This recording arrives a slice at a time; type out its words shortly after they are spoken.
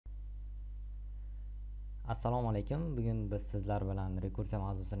Assalomu alaykum. Bugun biz sizlar bilan rekursiya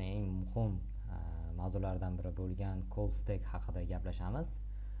mavzusining eng muhim mavzularidan biri bo'lgan call stack haqida gaplashamiz.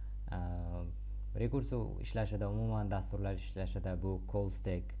 Rekursiya ishlashida, umuman dasturlar ishlashida bu call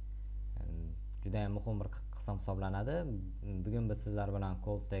stack juda ham muhim bir qism hisoblanadi. Bugun biz sizlar bilan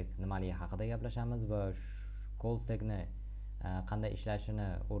call stack nimaligi haqida gaplashamiz va call stackni qanday ishlashini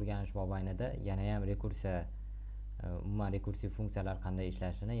o'rganish mobaynida yana ham umuman rekursiv funksiyalar qanday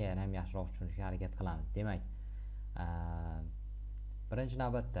ishlashini yana ham yaxshiroq tushunishga harakat qilamiz. Demak, birinchi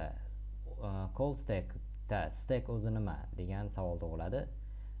navbatda call stack o'zi nima degan savol tug'iladi.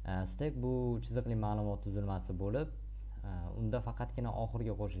 Stack bu chiziqli ma'lumot tuzilmasi bo'lib, unda faqatgina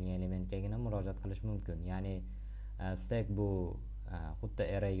oxirgi qo'shilgan elementgagina murojaat qilish mumkin. Ya'ni stack bu xuddi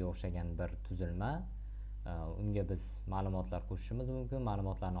arrayga o'xshagan bir tuzilma. Unga biz ma'lumotlar qo'shishimiz mumkin,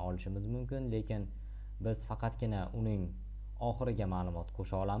 ma'lumotlarni olishimiz mumkin, lekin biz faqatgina uning oxiriga ma'lumot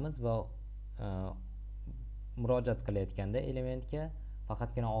qo'sha olamiz va murojaat qilayotganda elementga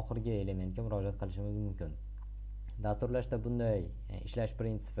faqatgina oxirgi elementga murojaat qilishimiz mumkin. Dasturlashda bunday ishlash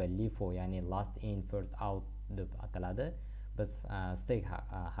prinsipi LIFO, ya'ni last in first out deb ataladi. Biz stack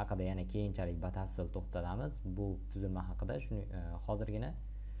haqida yana keyinchalik batafsil to'xtalamiz. Bu tuzilma haqida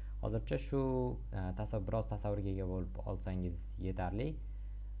hozircha shu biroz tasavvurga ega bo'lib olsangiz yetarli.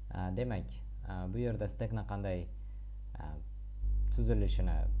 Demak, bu yerda stackni qanday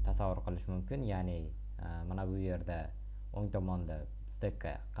tuzilishini tasavvur qilish mumkin. Ya'ni mana bu yerda o'ng tomonda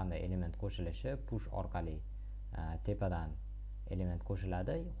stackga qanday element qo'shilishi push orqali tepadan element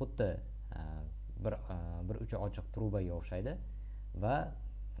qo'shiladi. Xuddi bir uchi ochiq trubaga o'xshaydi va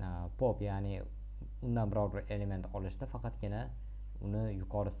pop, ya'ni undan biror bir element olishda faqatgina uni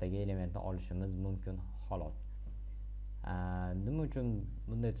yuqorisidagi elementni olishimiz mumkin xolos. Nima uchun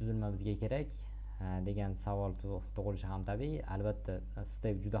bunday tuzilma bizga kerak degan savol tug'ilishi ham tabiiy. Albatta,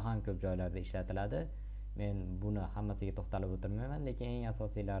 stack juda ham ko'p joylarda ishlatiladi. Men buni hammasiga to'xtalib o'tirmayman, lekin eng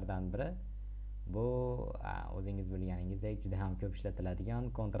asosiylaridan biri bu o'zingiz bilganingizdek juda ham ko'p ishlatiladigan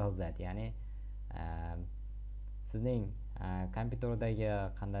Ctrl Z, ya'ni sizning kompyuterdagi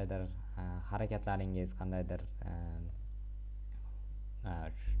qandaydir harakatlaringiz, qandaydir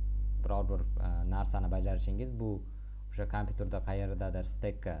biror bir narsani bajarishingiz bu o'sha kompyuterda qayerdadir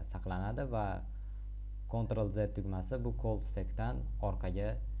stackga saqlanadi va Ctrl Z tugmasi bu call stackdan orqaga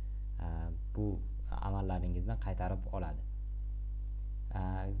bu amallaringizni qaytarib oladi.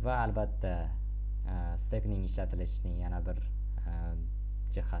 Va albatta stackning ishlatilishining yana bir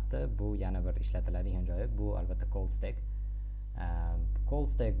jihati, bu yana bir ishlatiladigan joyi, bu albatta call stack. Call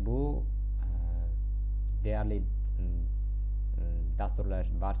stack bu deyarli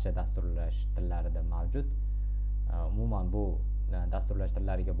barcha dasturlash tillarida mavjud. Umuman bu dasturlash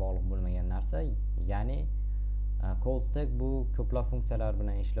tillariga bog'liq bo'lmagan narsa. Ya'ni call stack bu ko'plab funksiyalar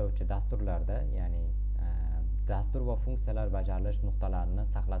bilan ishlovchi dasturlarda, ya'ni dastur va funksiyalar bajarilish nuqtalarini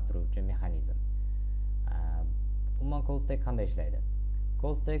saqlab turuvchi mexanizm. Umuman call stack qanday ishlaydi?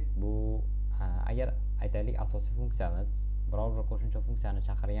 Call stack bu agar aytaylik asosiy funksiyamiz biror bir qo'shimcha funksiyani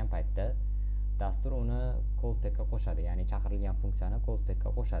chaqirgan paytda dastur uni call stackga qo'shadi, ya'ni chaqirilgan funksiyani call stackga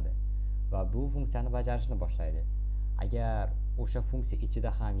qo'shadi va bu funksiyani bajarishni boshlaydi. Agar o'sha funksiya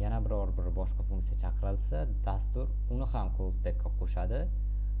ichida ham yana biror bir boshqa funksiya chaqirilsa, dastur uni ham call stackga qo'shadi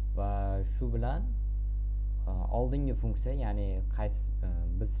va shu bilan oldingi funksiya, ya'ni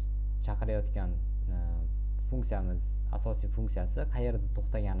biz chaqirayotgan funksiyamiz, asosiy funksiyasi qayerda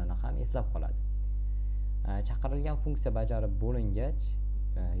to'xtaganini ham eslab qoladi. Chaqirilgan funksiya bajarib bo'lingach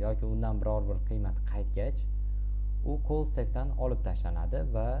yoki undan biror bir qiymat qaytgach, u call stackdan olib tashlanadi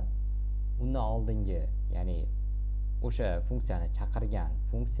va undan oldingi, ya'ni o'sha funksiyani chaqirgan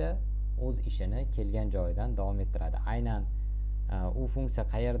funksiya o'z ishini kelgan joyidan davom ettiradi. Aynan u funksiya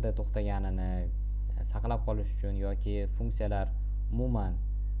qayerda to'xtaganini saqlab qolish uchun yoki funksiyalar umuman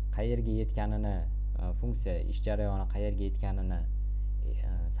qayerga yetganini, funksiya ish jarayoni qayerga yetganini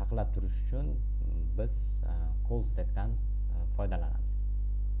saqlab turish uchun biz call stackdan foydalanamiz.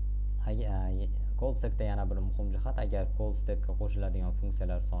 Call stackda yana bir muhim jihat, agar call stackga qo'shiladigan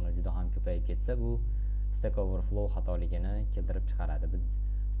funksiyalar soni juda ham ko'payib ketsa, bu stack overflow xatoligini keltirib chiqaradi. Biz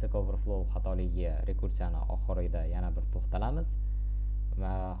stack overflow xatoligiga rekursiyani oxirida yana bir to'xtalamiz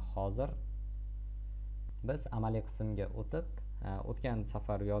va hozir biz amaliy qismga o'tib, o'tgan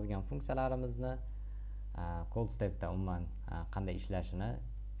safar yozgan funksiyalarimizni call stackda umuman qanday ishlashini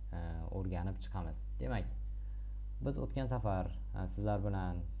o'rganib chiqamiz. Demak, biz o'tgan safar sizlar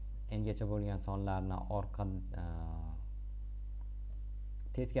bilan engacha bo'lgan sonlarni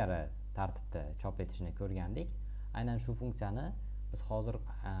teskari tartibda chop etishni ko'rgandik. Aynan shu funksiyani biz hozir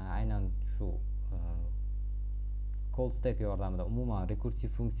aynan shu call stack yordamida umuman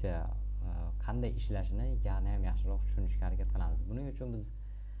rekursiv funksiya qanday ishlashini yana ham yaxshiroq tushunishga harakat qilamiz. Buning uchun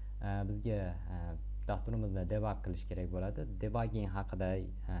bizga dasturimizni debug qilish kerak bo'ladi. Debugging haqida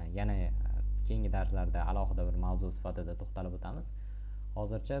yana keyingi darslarda alohida bir mavzu sifatida to'xtalib o'tamiz.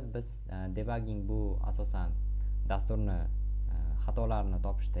 Hozircha biz debugging bu asosan dasturni xatolarini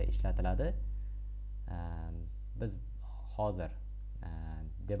topishda ishlatiladi. Biz hozir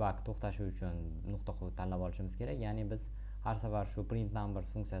debug to'xtashi uchun nuqta tanlab olishimiz kerak. Ya'ni biz har safar shu print numbers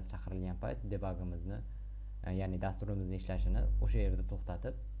funksiyasi chaqirilgan payt debugimizni, ya'ni dasturimizni ishlashini o'sha yerda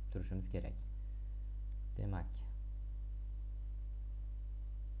to'xtatib turishimiz kerak. Demak,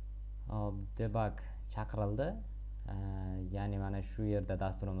 debug chaqirildi. Ya'ni mana shu yerda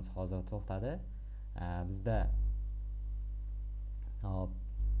dasturimiz hozir to'xtadi.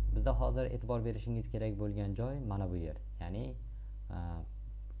 Bizda hozir e'tibor berishingiz kerak bo'lgan joy mana bu yer. Ya'ni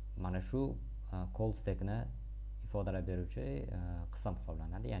mana shu call stackni ifodalab beruvchi qism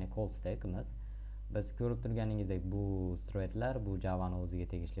hisoblanadi. Ya'ni call stackimiz. Biz ko'rib turganingizdek bu threadlar, bu Java'ning o'ziga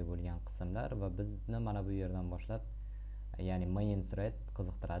tegishli bo'lgan qismlar va bizni mana bu yerdan boshlab, ya'ni main thread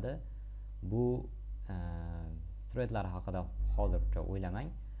qiziqtiradi. Bu threadlar haqida hozircha o'ylamang.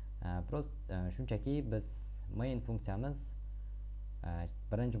 Shunchaki biz main funksiyamiz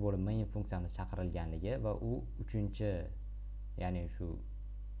birinchi bo'lib main funksiyamiz chaqirilganligi va u ya'ni shu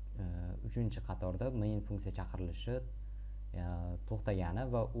 3-qatorda main funksiya chaqirilishi to'xtagani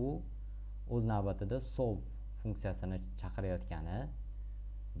va u o'z navbatida solve funksiyasini chaqirayotgani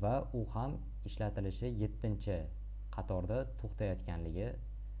va u ham ishlatilishi 7-qatorda to'xtayotganligi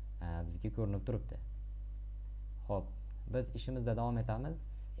bizga ko'rinib turibdi. Xo'p, biz ishimizda davom etamiz.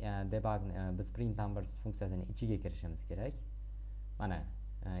 Biz print numbers funksiyasining ichiga kirishimiz kerak. Mana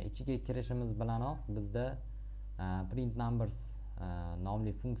ichiga kirishimiz bilanoq bizda print numbers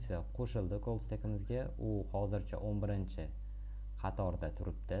nomli funksiya qo'shildi call stackimizga. U hozircha 11-qatorda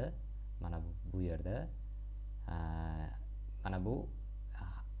turibdi. Mana bu yerda. Mana bu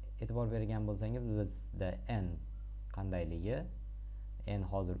e'tibor bergan bo'lsangiz, bizda n qandayligi n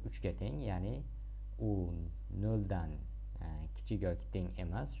hozir 3 ga teng, ya'ni u 0 dan kichik yoki teng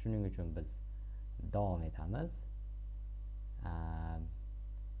emas. Shuning uchun biz davom etamiz.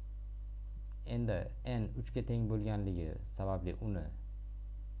 Endi n 3 ga teng bo'lganligi sababli uni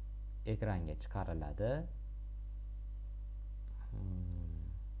ekranga chiqariladi.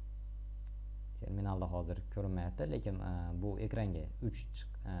 Terminalda hozir ko'rinmayapti, lekin bu ekranga 3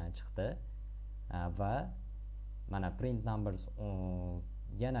 chiqdi va mana print numbers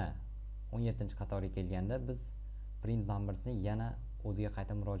yana 17-qatorga kelganda biz print numbersni yana o'ziga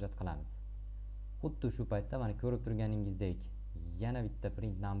qayta murojaat qilamiz. Xuddi shu paytda mana ko'rib turganingizdek yana bitta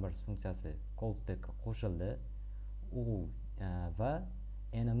print numbers funksiyasi call stackga qo'shildi. Va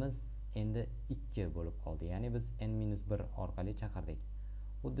n'imiz endi 2 bo'lib qoldi. Ya'ni biz n-1 orqali chaqirdik.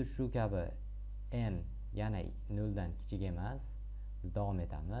 Xuddi shu kabi n yana 0 dan kichik emas. Biz davom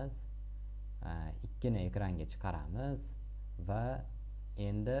etamiz. 2 ni ekranga chiqaramiz va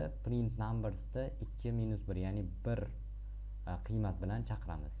endi print numbersda 2-1, ya'ni 1 qiymat bilan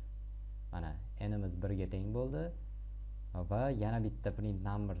chaqiramiz. Mana n'imiz 1 ga teng bo'ldi va yana bitta print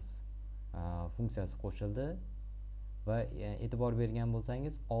numbers funksiyasi qo'shildi va e'tibor bergan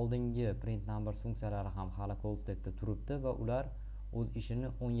bo'lsangiz, oldingi print numbers funksiyalari ham hali call stackda turibdi va ular o'z ishini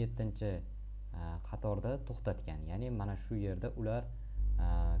 17-qatorda to'xtatgan. Ya'ni mana shu yerda ular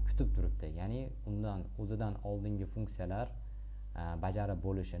kutib turibdi. Ya'ni o'zidan oldingi funksiyalar bajarib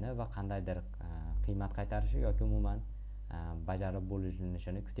bo'lishini va qandaydir qiymat qaytarishi yoki umuman bajarib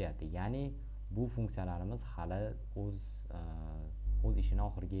bo'linishini kutyapti. Ya'ni bu funksiyalarimiz hali o'z ishini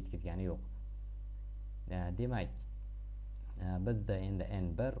oxiriga yetkazgani yo'q. Demak, bizda endi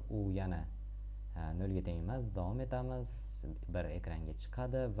n1 u yana 0 ga teng emas. Davom etamiz. Bir ekranga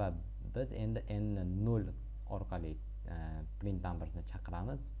chiqadi va biz endi n0 orqali print numbersni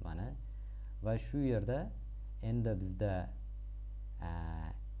chaqiramiz. Mana va shu yerda endi bizda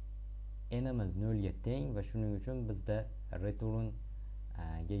n'imiz 0 ga teng va shuning uchun bizda return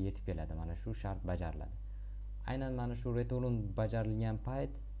ga yetib keladi. Mana shu shart bajariladi. Aynan mana shu return bajarilgan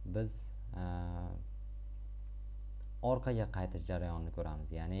payt biz orqaga qaytish jarayonini ko'ramiz.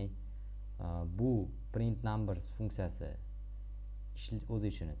 Ya'ni bu print numbers funksiyasi o'z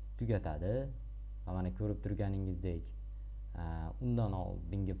ishini tugatadi va mana ko'rib turganingizdek undan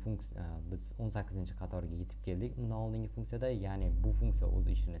oldingi biz 18-qatorga yetib keldik. Undan oldingi funksiyada, ya'ni bu funksiya o'z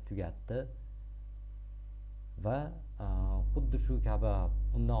ishini tugatdi va xuddi shu kabi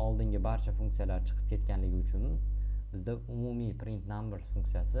undan oldingi barcha funksiyalar chiqib ketganligi uchun bizda umumiy print numbers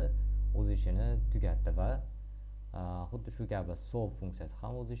funksiyasi o'z ishini tugatdi va xuddi shu kabi solve funksiyasi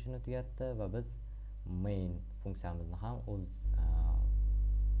ham o'z ishini tugatdi va biz main funksiyamizni ham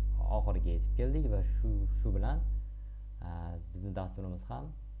oxiriga yetib keldik va shu bilan bizni dasturimiz ham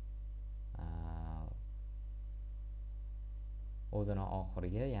o'zini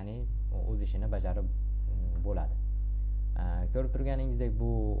oxiriga, ya'ni o'z ishini bajarib bo'ladi. Ko'rib turganingizdek,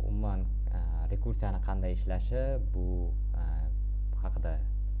 bu umuman rekursiyani qanday ishlashi, bu haqida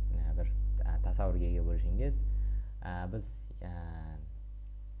bir tasavvurga ega bo'lishingiz. Biz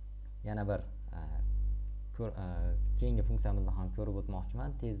yana bir keyingi funksiyamizni ham ko'rib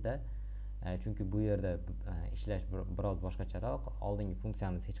o'tmoqchiman tezda, chunki bu yerda ishlash biroz boshqacharoq. Oldingi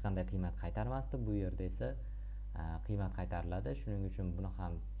funksiyamiz hech qanday qiymat qaytarmasdi, bu yerda esa qiymat qaytariladi. Shuning uchun buni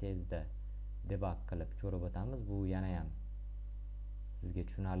ham tezda debug qilib ko'rib o'tamiz. Bu yana ham sizga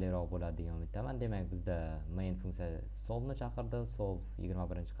tushunarliroq bo'ladi degan umiddaman. Demak, bizda main funksiya solve ni chaqirdi. Solve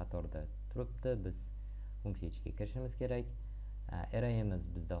 21-qatorda turibdi. Biz funksiya ichiga kirishimiz kerak. Arrayimiz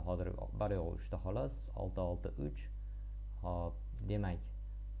bizda hozir bor yo'q 3 ta xolos, 6 6 3. Hop, demak,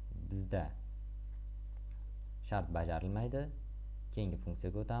 bizda shart bajarilmaydi. Keyingi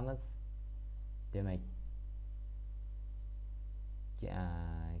funksiyaga o'tamiz. Demak,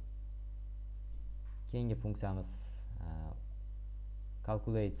 keyingi funksiyamiz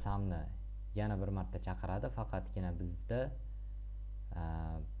calculate sumni yana bir marta chaqiradi, faqatgina bizda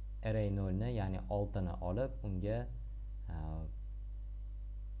array 0 ni, ya'ni 6 ni olib, unga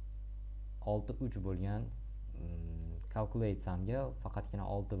 6 3 bo'lgan calculate sumga faqatgina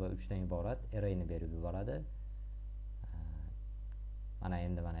 6 va 3 dan iborat arrayni berib yuboradi. Mana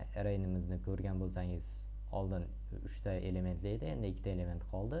endi arrayimizni ko'rgan bo'lsangiz, oldin 3 ta elementli edi, endi 2 ta element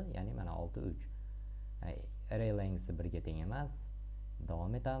qoldi, ya'ni mana 6 3. Array length'i 1 ga teng emas.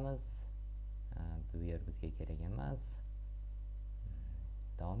 Davom etamiz. Bu yer bizga kerak emas.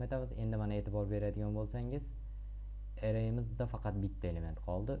 Davom etamiz. Endi mana e'tibor beradigan bo'lsangiz, arrayimizda faqat bitta element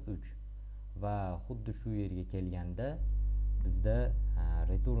qoldi, 3. Va xuddi shu yerga kelganda bizda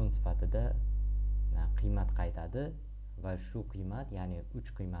return sifatida qiymat qaytadi va shu qiymat, ya'ni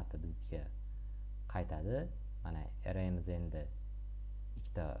 3 qiymati bizga qaytadi. Mana arrayimiz endi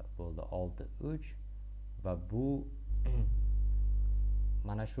 2 ta bo'ldi, 6 3 va bu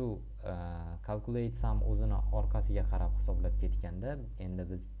mana shu calculate sum o'zini orqasiga qarab hisoblab ketganda, endi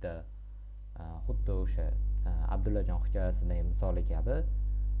bizda xuddi o'sha Abdullajon hikoyasidagi misoli kabi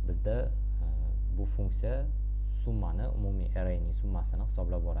bizda bu funksiya summani, umumiy arrayning summasini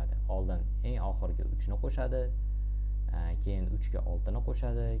hisoblab boradi. Oldin eng oxirgi 3 ni qo'shadi, keyin 3 ga 6 ni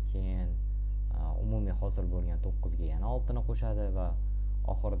qo'shadi, keyin umumiy hosil bo'lgan 9 ga yana 6 ni qo'shadi va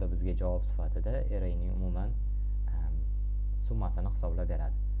oxirida bizga javob sifatida arrayning umuman summasini hisoblab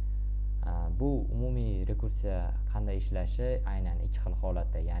beradi. Bu umumiy rekursiya qanday ishlashi aynan ikki xil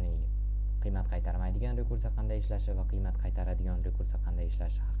holatda, ya'ni qiymat qaytarmaydigan rekursiya qanday ishlashi va qiymat qaytaradigan rekursiya qanday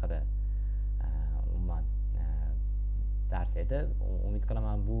ishlashi haqida umuman dars edi. Umid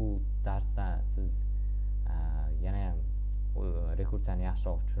qilaman bu darsda siz yana ham rekursiyani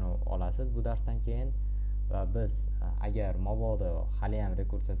yaxshiroq tushunib olasiz bu darsdan keyin. Va biz agar mabodo hali ham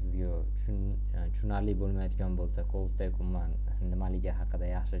rekursiya sizga tushunarli bo'lmayotgan bo'lsa, call stack umuman nimaligi haqida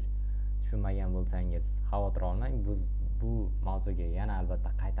yaxshi tushunmagan bo'lsangiz, xavotir olmang. Biz bu mavzuga yana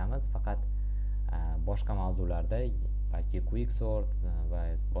albatta qaytamiz, faqat boshqa mavzularda, balki quick sort va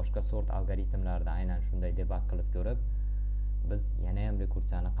boshqa sort algoritmlarida aynan shunday debug qilib ko'rib, biz yana ham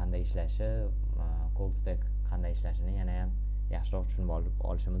rekursiyani qanday ishlashi, call stack qanday ishlashini yana ham yaxshiroq tushunib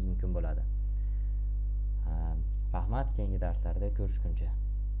olishimiz mumkin bo'ladi. Rahmat, keyingi darslarda ko'rishguncha.